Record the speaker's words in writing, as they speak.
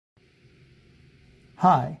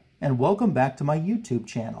Hi, and welcome back to my YouTube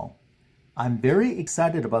channel. I'm very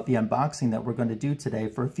excited about the unboxing that we're going to do today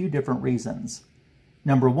for a few different reasons.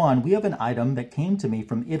 Number one, we have an item that came to me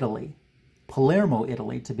from Italy, Palermo,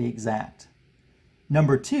 Italy to be exact.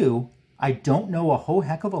 Number two, I don't know a whole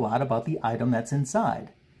heck of a lot about the item that's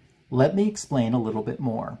inside. Let me explain a little bit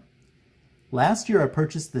more. Last year I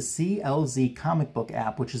purchased the CLZ comic book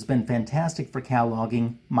app, which has been fantastic for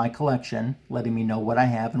cataloging my collection, letting me know what I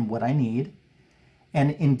have and what I need.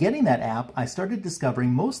 And in getting that app, I started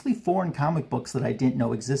discovering mostly foreign comic books that I didn't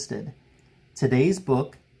know existed. Today's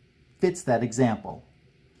book fits that example.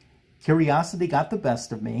 Curiosity got the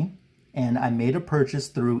best of me, and I made a purchase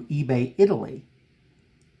through eBay Italy,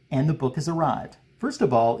 and the book has arrived. First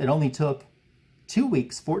of all, it only took 2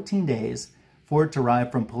 weeks, 14 days, for it to arrive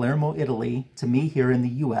from Palermo, Italy, to me here in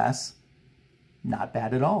the US. Not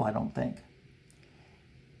bad at all, I don't think.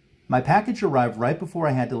 My package arrived right before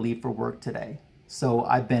I had to leave for work today. So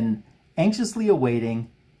I've been anxiously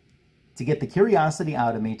awaiting to get the curiosity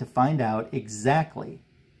out of me to find out exactly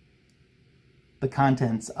the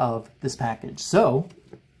contents of this package. So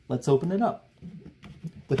let's open it up.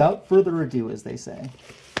 Without further ado, as they say.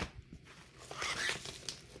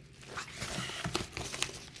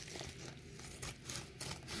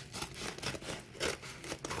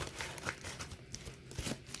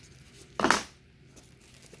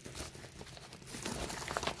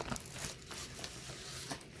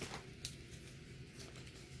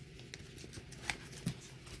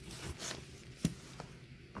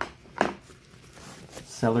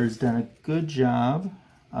 Seller's done a good job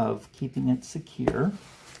of keeping it secure.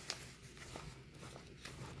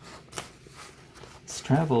 It's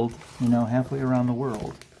traveled, halfway around the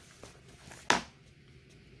world.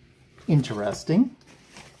 Interesting.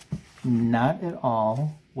 Not at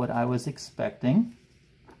all what I was expecting.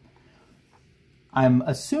 I'm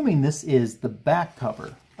assuming this is the back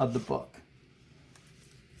cover of the book.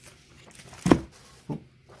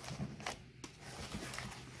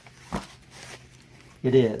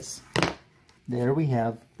 It is. There we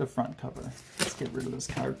have the front cover. Let's get rid of this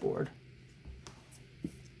cardboard.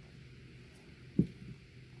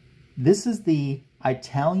 This is the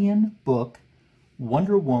Italian book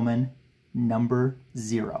Wonder Woman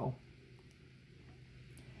 #0.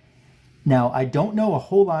 Now, I don't know a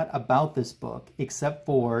whole lot about this book except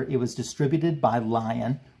for it was distributed by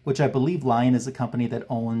Lion, which I believe Lion is a company that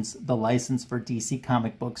owns the license for DC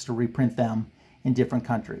comic books to reprint them in different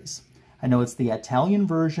countries. I know it's the Italian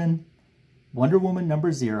version, Wonder Woman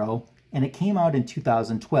 #0, and it came out in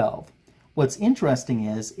 2012. What's interesting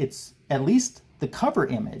is it's, at least the cover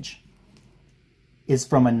image, is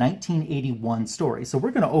from a 1981 story. So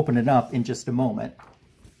we're going to open it up in just a moment.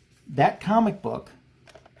 That comic book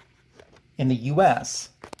in the US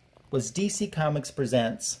was DC Comics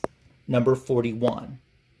Presents #41,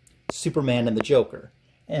 Superman and the Joker.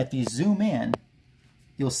 And if you zoom in,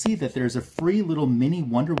 you'll see that there's a free little mini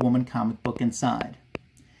Wonder Woman comic book inside.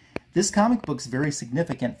 This comic book's very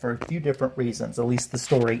significant for a few different reasons, at least the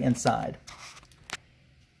story inside.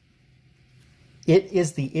 It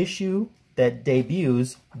is the issue that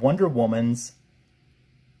debuts Wonder Woman's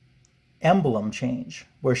emblem change,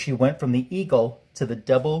 where she went from the eagle to the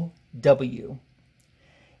double W.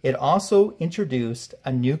 It also introduced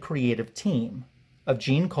a new creative team of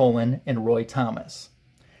Gene Colan and Roy Thomas.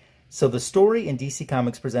 So the story in DC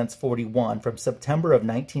Comics Presents 41 from September of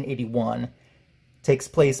 1981 takes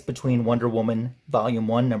place between Wonder Woman Volume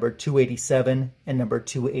 1, number 287, and number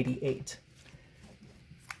 288.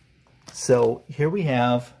 So here we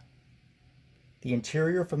have the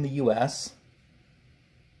interior from the US,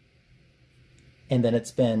 and then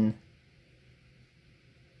it's been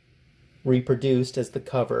reproduced as the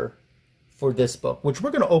cover for this book, which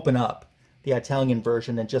we're going to open up, the Italian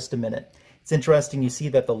version, in just a minute. It's interesting, you see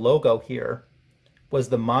that the logo here was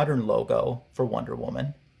the modern logo for Wonder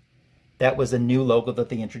Woman. That was a new logo that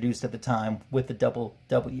they introduced at the time with the double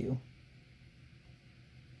W.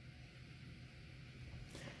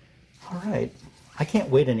 All right, I can't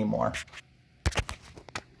wait anymore.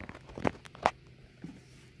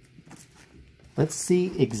 Let's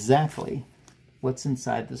see exactly what's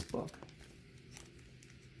inside this book.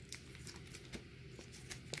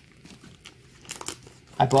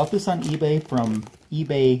 I bought this on eBay from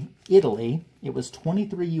eBay Italy. It was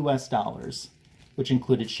 $23 US, which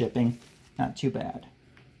included shipping. Not too bad.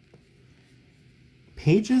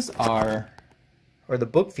 Pages are, or the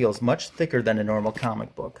book feels much thicker than a normal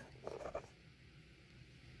comic book.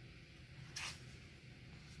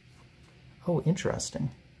 Oh,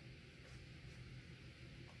 interesting.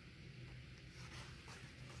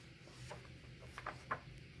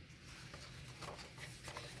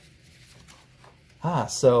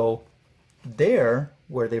 So there,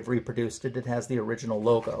 where they've reproduced it, it has the original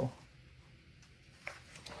logo.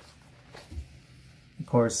 Of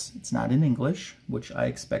course, it's not in English, which I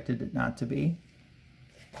expected it not to be.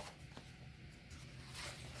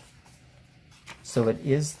 So it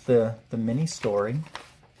is the mini story,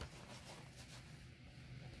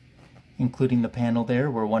 including the panel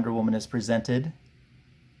there where Wonder Woman is presented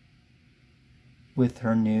with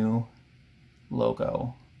her new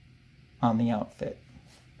logo on the outfit.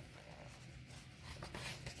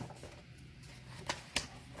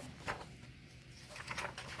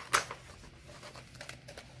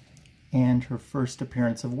 And her first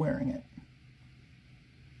appearance of wearing it.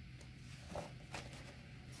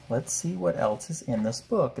 Let's see what else is in this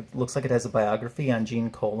book. It looks like it has a biography on Gene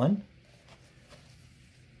Colan,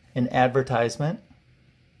 an advertisement.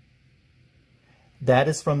 That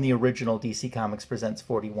is from the original DC Comics Presents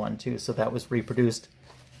 41 too, so that was reproduced.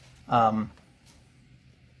 Looks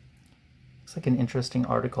like an interesting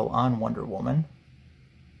article on Wonder Woman.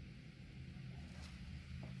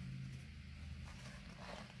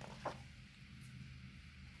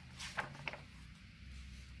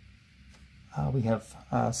 We have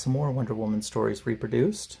some more Wonder Woman stories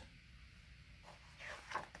reproduced.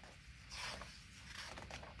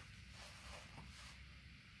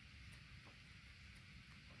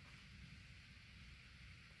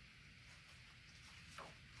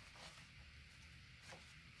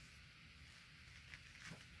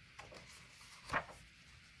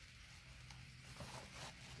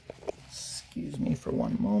 Excuse me for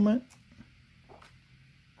one moment.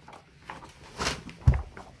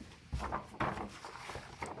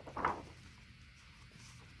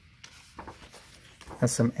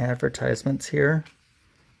 Has some advertisements here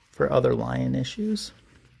for other Lion issues.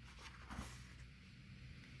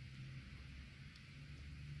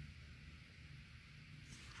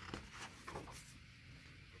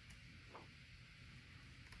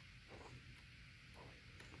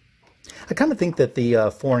 I kind of think that the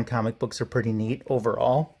foreign comic books are pretty neat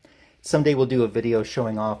overall. Someday we'll do a video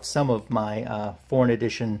showing off some of my foreign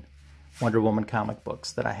edition Wonder Woman comic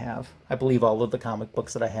books that I have. I believe all of the comic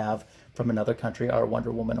books that I have from another country are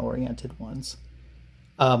Wonder Woman oriented ones.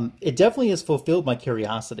 It definitely has fulfilled my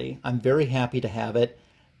curiosity. I'm very happy to have it.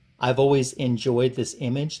 I've always enjoyed this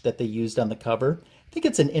image that they used on the cover. I think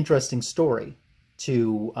it's an interesting story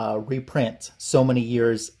to reprint so many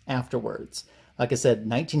years afterwards. Like I said,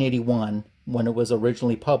 1981 when it was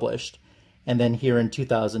originally published, and then here in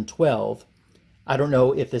 2012. I don't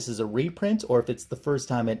know if this is a reprint or if it's the first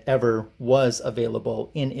time it ever was available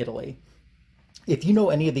in Italy. If you know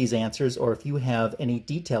any of these answers, or if you have any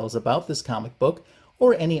details about this comic book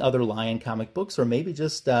or any other Lion comic books, or maybe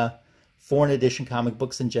just foreign edition comic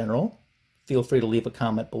books in general, feel free to leave a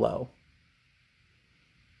comment below.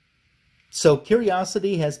 So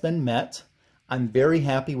curiosity has been met. I'm very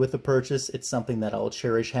happy with the purchase. It's something that I'll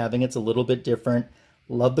cherish having. It's a little bit different.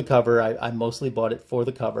 Love the cover. I mostly bought it for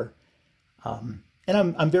the cover. And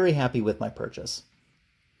I'm very happy with my purchase.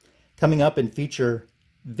 Coming up in future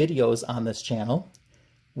videos on this channel,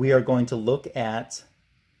 we are going to look at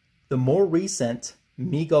the more recent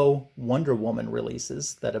Mego Wonder Woman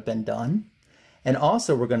releases that have been done. And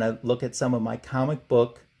also we're going to look at some of my comic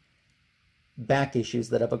book back issues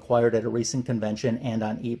that I've acquired at a recent convention and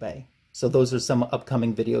on eBay. So those are some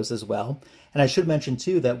upcoming videos as well. And I should mention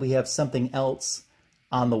too that we have something else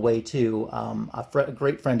on the way too. A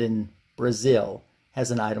great friend in Brazil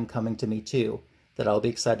has an item coming to me too that I'll be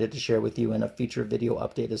excited to share with you in a future video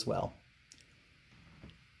update as well.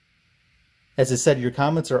 As I said, your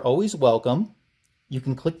comments are always welcome. You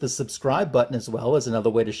can click the subscribe button as well as another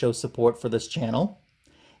way to show support for this channel.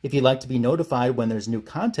 If you'd like to be notified when there's new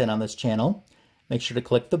content on this channel, make sure to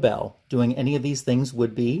click the bell. Doing any of these things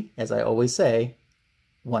would be, as I always say,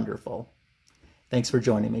 wonderful. Thanks for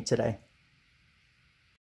joining me today.